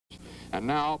And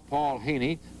now Paul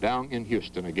Haney down in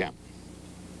Houston again.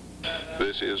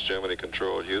 This is Gemini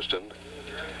Control, Houston.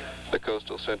 The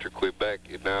coastal center Quebec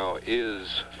now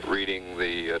is reading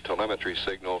the telemetry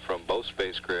signal from both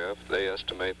spacecraft. They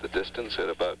estimate the distance at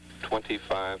about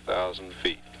 25,000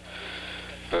 feet,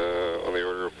 on the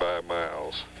order of 5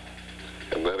 miles.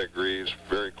 And that agrees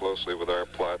very closely with our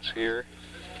plots here.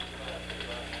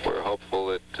 We're hopeful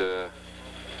that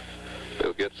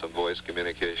we'll get some voice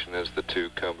communication as the two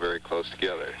come very close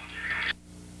together.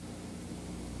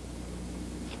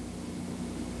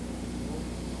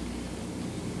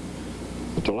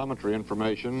 The telemetry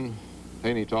information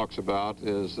Haney talks about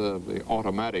is the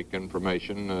automatic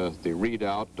information, the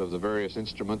readout of the various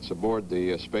instruments aboard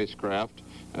the spacecraft,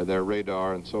 their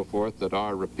radar and so forth, that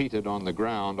are repeated on the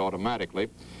ground automatically.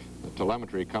 The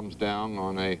telemetry comes down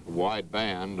on a wide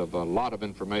band of a lot of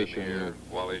information. Here,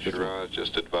 Wally Schirra has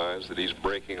just advised that he's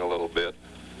braking a little bit.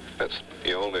 That's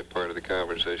the only part of the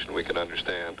conversation we can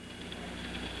understand.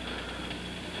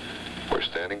 We're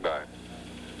standing by.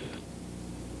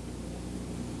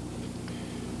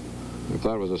 If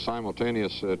that was a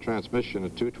simultaneous transmission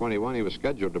at 2:21, he was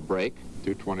scheduled to brake,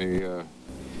 2:21.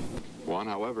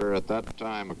 However, at that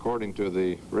time, according to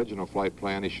the original flight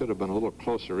plan, he should have been a little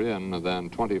closer in than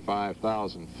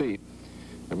 25,000 feet.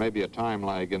 There may be a time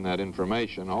lag in that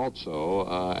information also.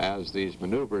 As these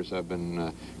maneuvers have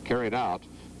been carried out,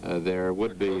 there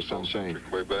would be some change.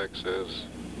 Quebec says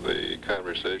the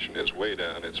conversation is way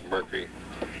down. It's murky.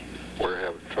 We're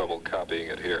having trouble copying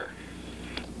it here.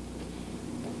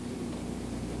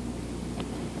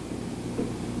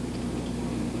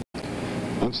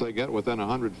 Once they get within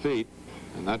 100 feet,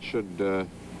 and that should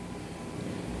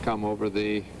come over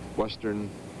the western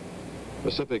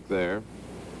Pacific there,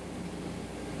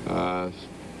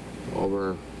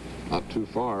 over not too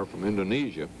far from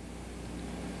Indonesia,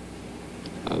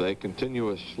 they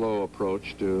continue a slow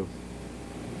approach to,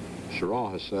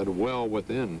 Schirra has said, well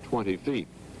within 20 feet.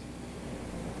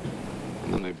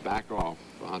 And then they back off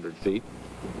 100 feet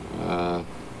a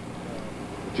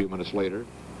few minutes later,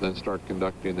 then start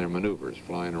conducting their maneuvers,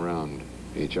 flying around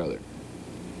each other.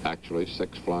 Actually,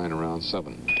 6 flying around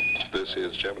 7. This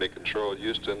is Gemini Control,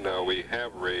 Houston. Now we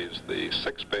have raised the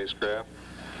 6th spacecraft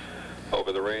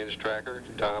over the range tracker.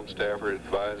 Tom Stafford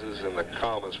advises in the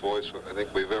calmest voice I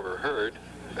think we've ever heard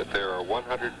that there are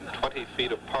 120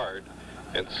 feet apart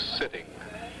and sitting.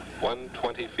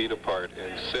 120 feet apart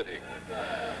and sitting.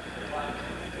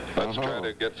 Let's try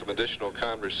to get some additional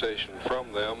conversation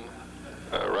from them.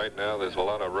 Right now there's a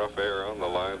lot of rough air on the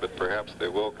line, but perhaps they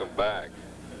will come back.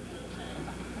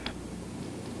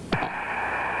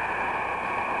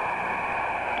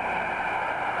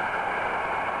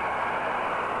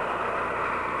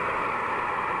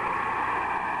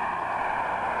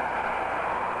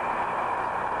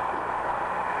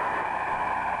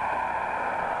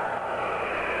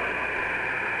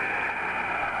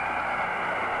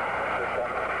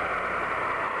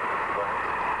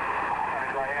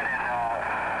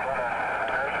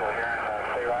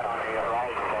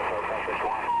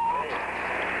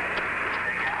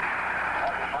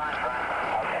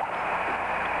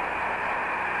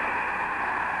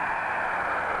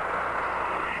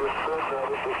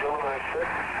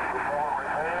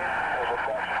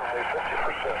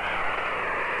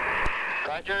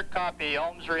 Roger, copy.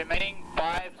 Ohms remaining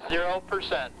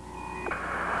 50%.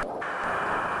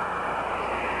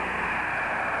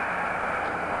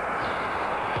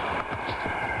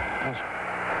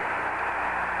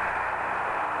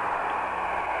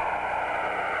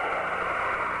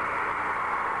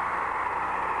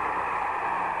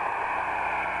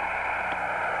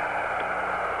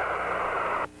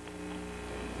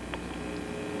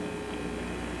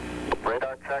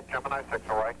 Radar check, Gemini 6,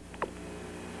 all right.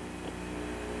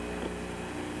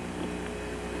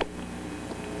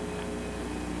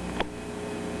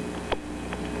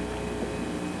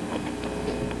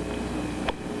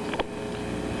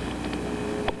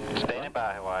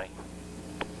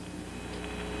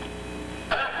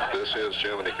 This is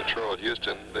Gemini Control,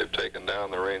 Houston. They've taken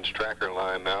down the range tracker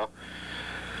line now.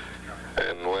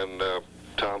 And when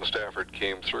Tom Stafford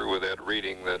came through with that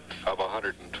reading that of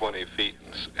 120 feet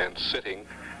and sitting,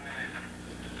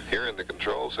 here in the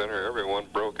control center, everyone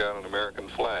broke out an American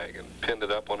flag and pinned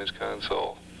it up on his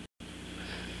console.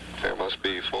 There must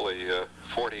be fully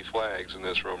 40 flags in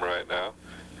this room right now.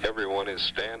 Everyone is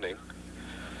standing.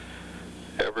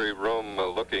 Every room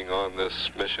looking on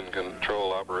this mission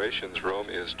control operations room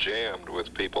is jammed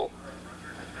with people.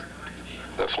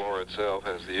 The floor itself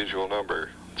has the usual number.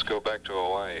 Let's go back to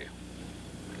Hawaii,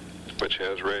 which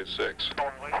has raised 6.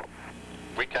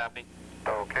 We copy.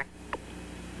 Okay.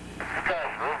 You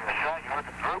guys moving the shot. You went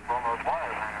to group almost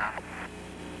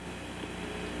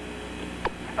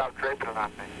taping it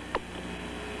on me.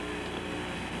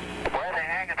 Where are they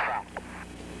hanging from?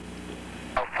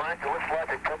 Frank, it looks like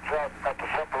it comes out at the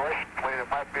separation plate. It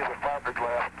might be the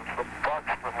fiberglass. It's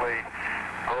approximately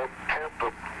 10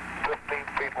 to 15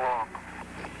 feet long.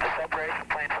 The separation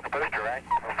plane from the booster, right?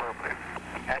 Affirmative.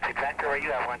 That's exactly where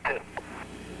you have one, too.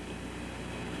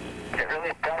 It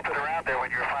really belted around there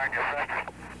when you were firing your thrusters.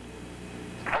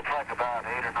 Looks like about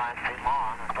 8 or 9 feet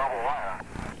long and double wire.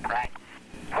 Right.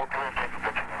 We'll come and take a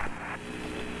picture of it.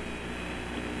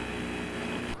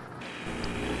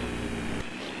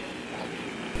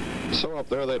 So up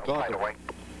there they talk.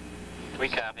 We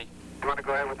copy. Do you want to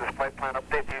go ahead with this flight plan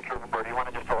update, do you, or do you want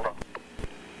to just hold on?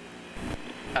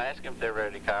 I asked them if they're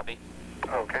ready to copy.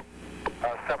 Okay.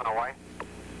 7 away.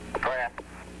 Go ahead.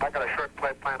 I got a short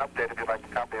flight plan update if you'd like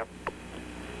to copy it.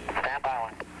 Stand by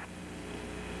one.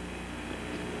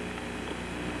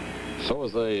 So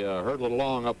as they hurtle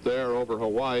along up there over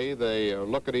Hawaii, they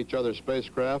look at each other's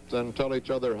spacecraft and tell each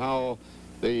other how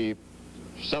the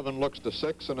 7 looks to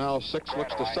 6 and how 6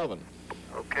 looks to 7.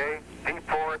 Okay,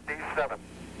 D4, D7.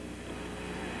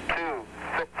 2,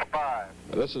 6, 5.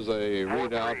 This is a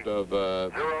readout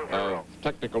of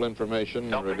technical information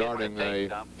regarding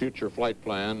a future flight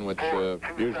plan, which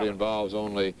usually involves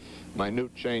only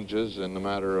minute changes in the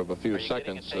matter of a few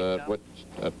seconds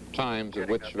at times at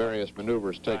which various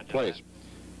maneuvers take place.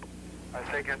 I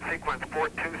say again, sequence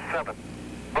 427,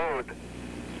 mode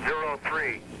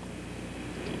 03.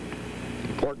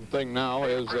 Important thing now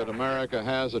is that America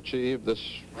has achieved this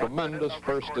tremendous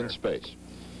first in space.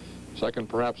 Second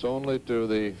perhaps only to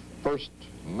the first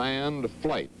manned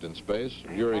flight in space,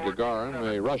 Yuri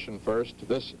Gagarin, a Russian first.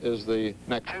 This is the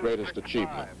next greatest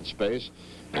achievement in space,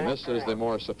 and this is the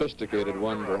more sophisticated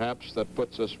one perhaps that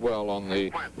puts us well on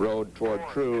the road toward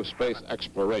true space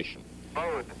exploration.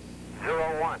 Mode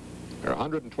 01. They're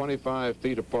 125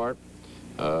 feet apart.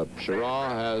 Schirra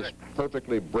has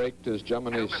perfectly braked his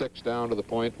Gemini 6 down to the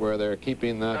point where they're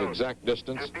keeping that exact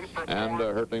distance and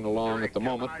hurtling along at the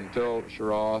moment until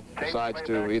Schirra decides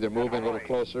to either move in a little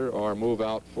closer or move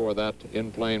out for that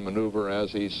in-plane maneuver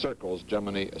as he circles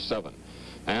Gemini 7.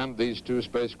 And these two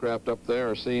spacecraft up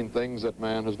there are seeing things that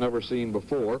man has never seen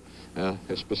before,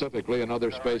 specifically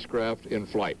another spacecraft in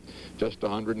flight, just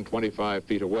 125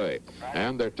 feet away.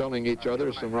 And they're telling each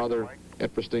other some rather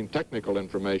interesting technical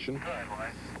information.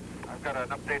 I've got an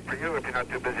update for you if you're not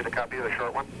too busy to copy the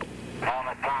short one. I'll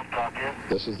let Tom talk to you.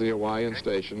 This is the Hawaiian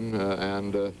station,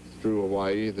 and through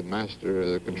Hawaii,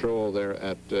 the control there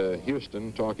at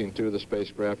Houston, talking to the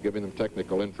spacecraft, giving them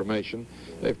technical information.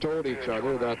 They've told each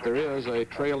other that there is a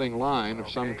trailing line of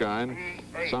some kind,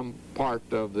 some part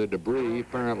of the debris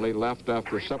apparently left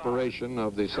after separation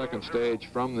of the second stage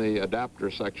from the adapter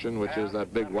section, which is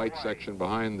that big white section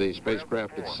behind the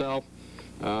spacecraft itself.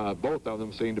 Both of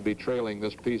them seem to be trailing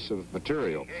this piece of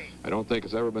material. I don't think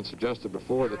it's ever been suggested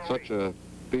before that such a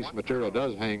piece of material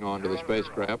does hang on to the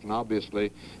spacecraft, and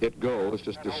obviously it goes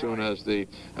just as soon as the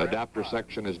adapter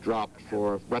section is dropped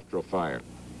for retrofire.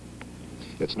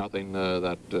 It's nothing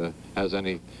that has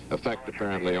any effect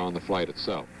apparently on the flight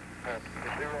itself. 06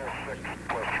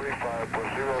 plus 35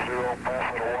 plus 00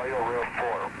 pass at Hawaii, real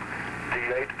 4.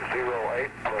 D8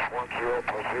 08 plus 10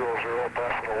 plus 00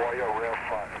 pass at Hawaii, real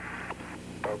 5.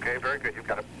 Okay, very good. You've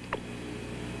got it.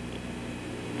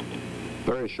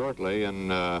 Very shortly,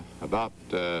 in about,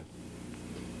 it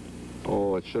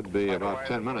should be about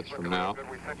 10 minutes from now,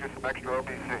 We sent you some extra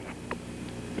OBC.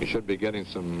 we should be getting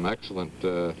some excellent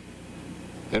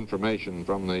information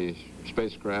from the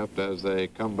spacecraft as they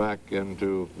come back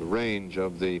into the range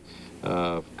of the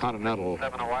continental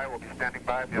 7 Hawaii will be standing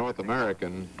by. North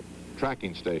American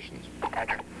tracking stations.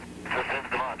 Roger. There seems to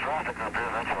be a lot of traffic up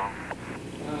here, that's all.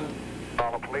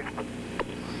 All the policemen.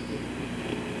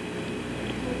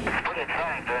 It's pretty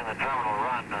exciting during the terminal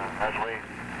run. As we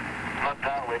looked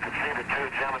out, we could see the 2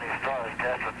 Gemini stars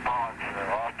casting points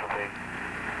off to the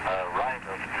right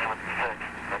of Gemini 6.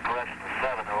 The correction of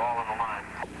 7, they're all in the line.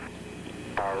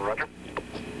 Roger.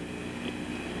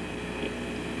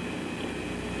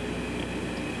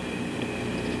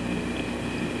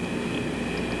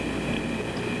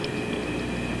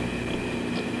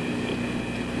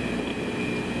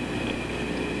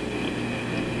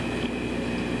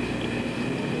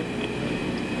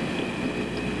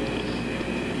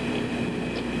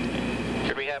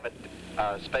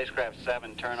 Spacecraft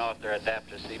 7 turn off their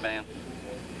adapter C-band.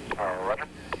 Roger.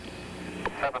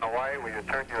 7 Hawaii, will you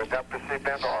turn your adapter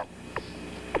C-band off?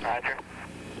 Roger.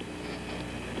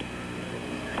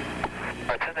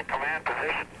 It's in the command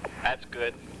position. That's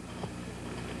good.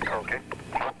 Okay.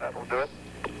 That'll do it.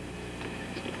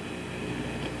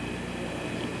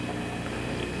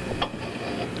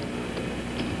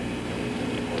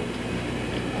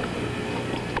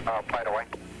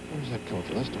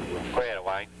 so that's not right. Go ahead,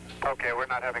 Wally. Okay, we're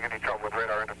not having any trouble with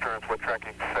radar interference. We're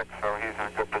tracking 6, so he's in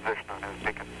a good position on his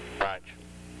beacon. Roger.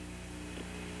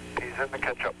 He's in the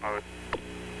catch-up mode.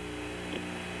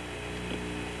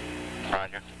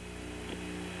 Roger.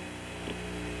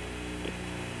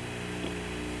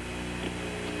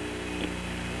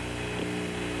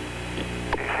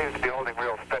 He seems to be holding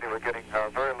real steady. We're getting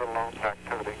very little OMS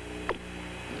activity.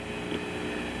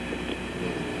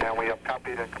 And we have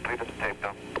copied and completed the tape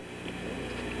dump.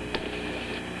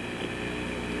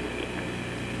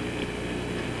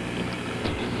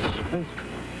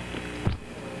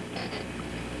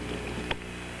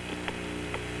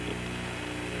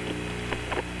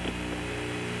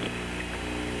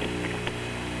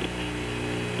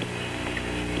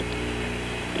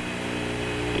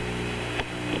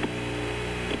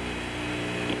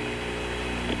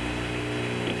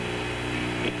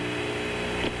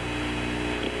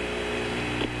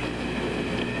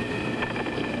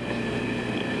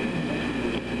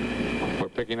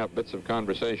 Picking up bits of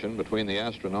conversation between the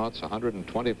astronauts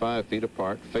 125 feet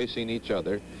apart, facing each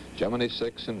other, Gemini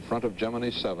 6 in front of Gemini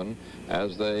 7,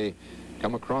 as they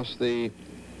come across the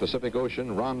Pacific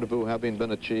Ocean, rendezvous having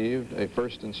been achieved, a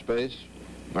first in space,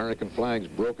 American flags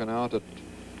broken out at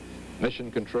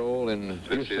Mission Control in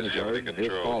Houston.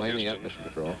 Here's Paul Haney at Mission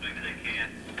Control.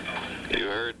 You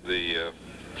heard the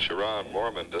Schirra and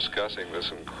Borman discussing this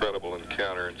incredible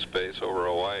encounter in space over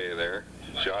Hawaii there,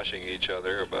 joshing each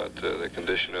other about the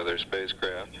condition of their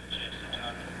spacecraft.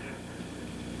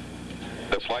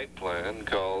 The flight plan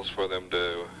calls for them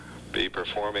to be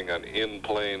performing an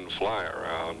in-plane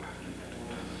fly-around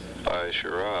by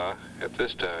Schirra at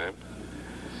this time.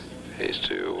 He's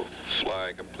to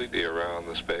fly completely around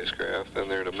the spacecraft, and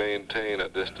they're to maintain a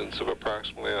distance of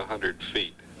approximately 100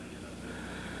 feet.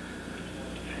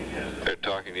 They're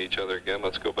talking to each other again.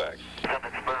 Let's go back. Some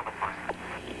experiment.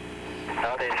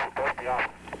 Nowadays, we're supposed to be off.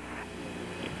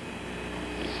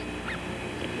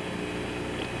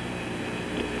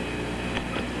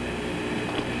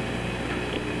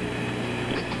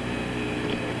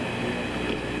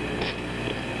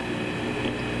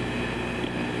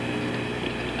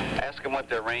 Ask them what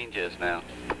their range is now.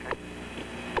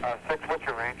 6, what's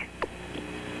your range?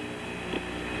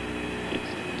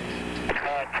 20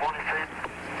 feet.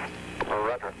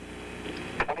 Roger.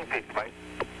 20 feet, right?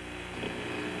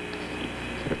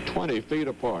 They're 20 feet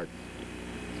apart.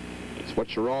 That's what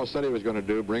Schirra said he was going to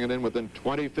do, bring it in within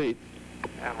 20 feet.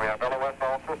 And we have LOS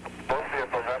all systems. Both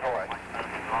vehicles FOA.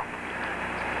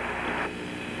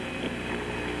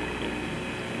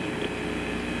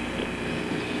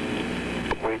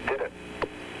 We did it.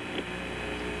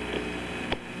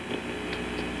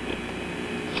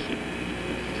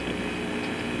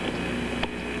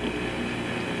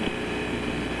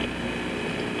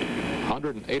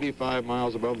 ...185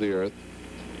 miles above the Earth,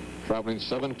 traveling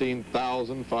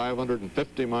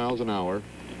 17,550 miles an hour,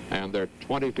 and they're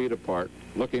 20 feet apart,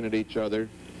 looking at each other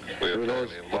through those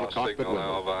lost cockpit signal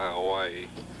now windows. via Hawaii.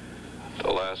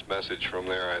 The last message from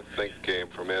there, I think, came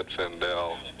from Ed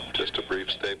Fendel. Just a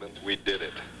brief statement, we did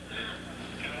it.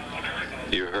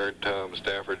 You heard Tom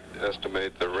Stafford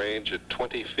estimate the range at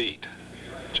 20 feet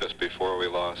just before we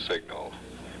lost signal.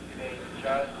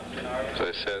 As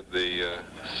I said, the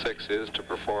 6 is to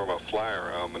perform a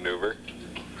fly-around maneuver.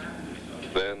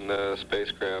 Then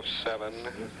spacecraft 7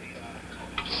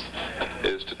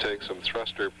 is to take some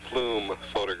thruster plume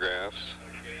photographs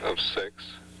of 6.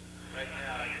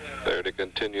 They're to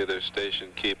continue their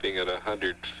station keeping at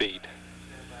 100 feet.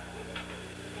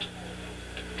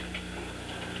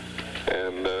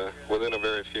 And within a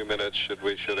very few minutes,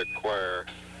 we should acquire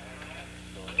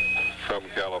from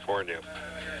California.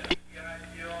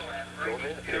 Go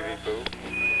ahead, TV boo.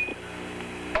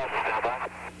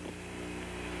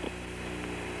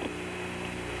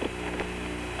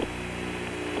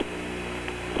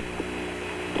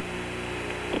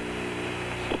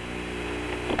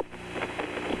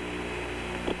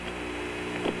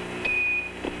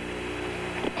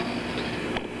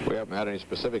 We haven't had any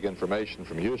specific information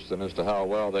from Houston as to how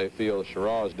well they feel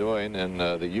Schirra is doing in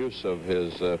the use of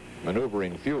his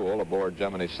maneuvering fuel aboard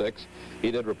Gemini 6. He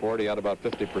did report he had about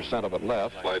 50% of it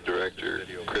left. Flight Director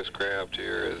Chris Craft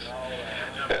here is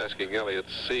asking Elliott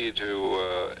C. to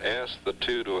ask the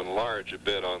two to enlarge a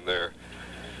bit on their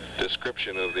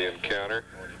description of the encounter.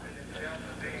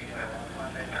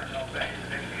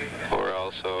 We're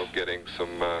also getting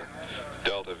some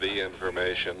Delta V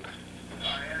information.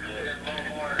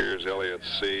 Here's Elliott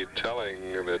C.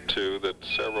 telling the two that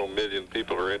several million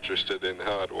people are interested in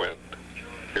how it went.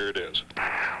 Here it is.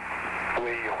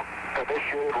 We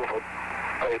initiated with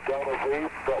a Delta V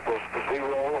that was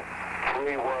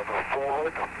 031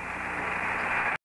 forward.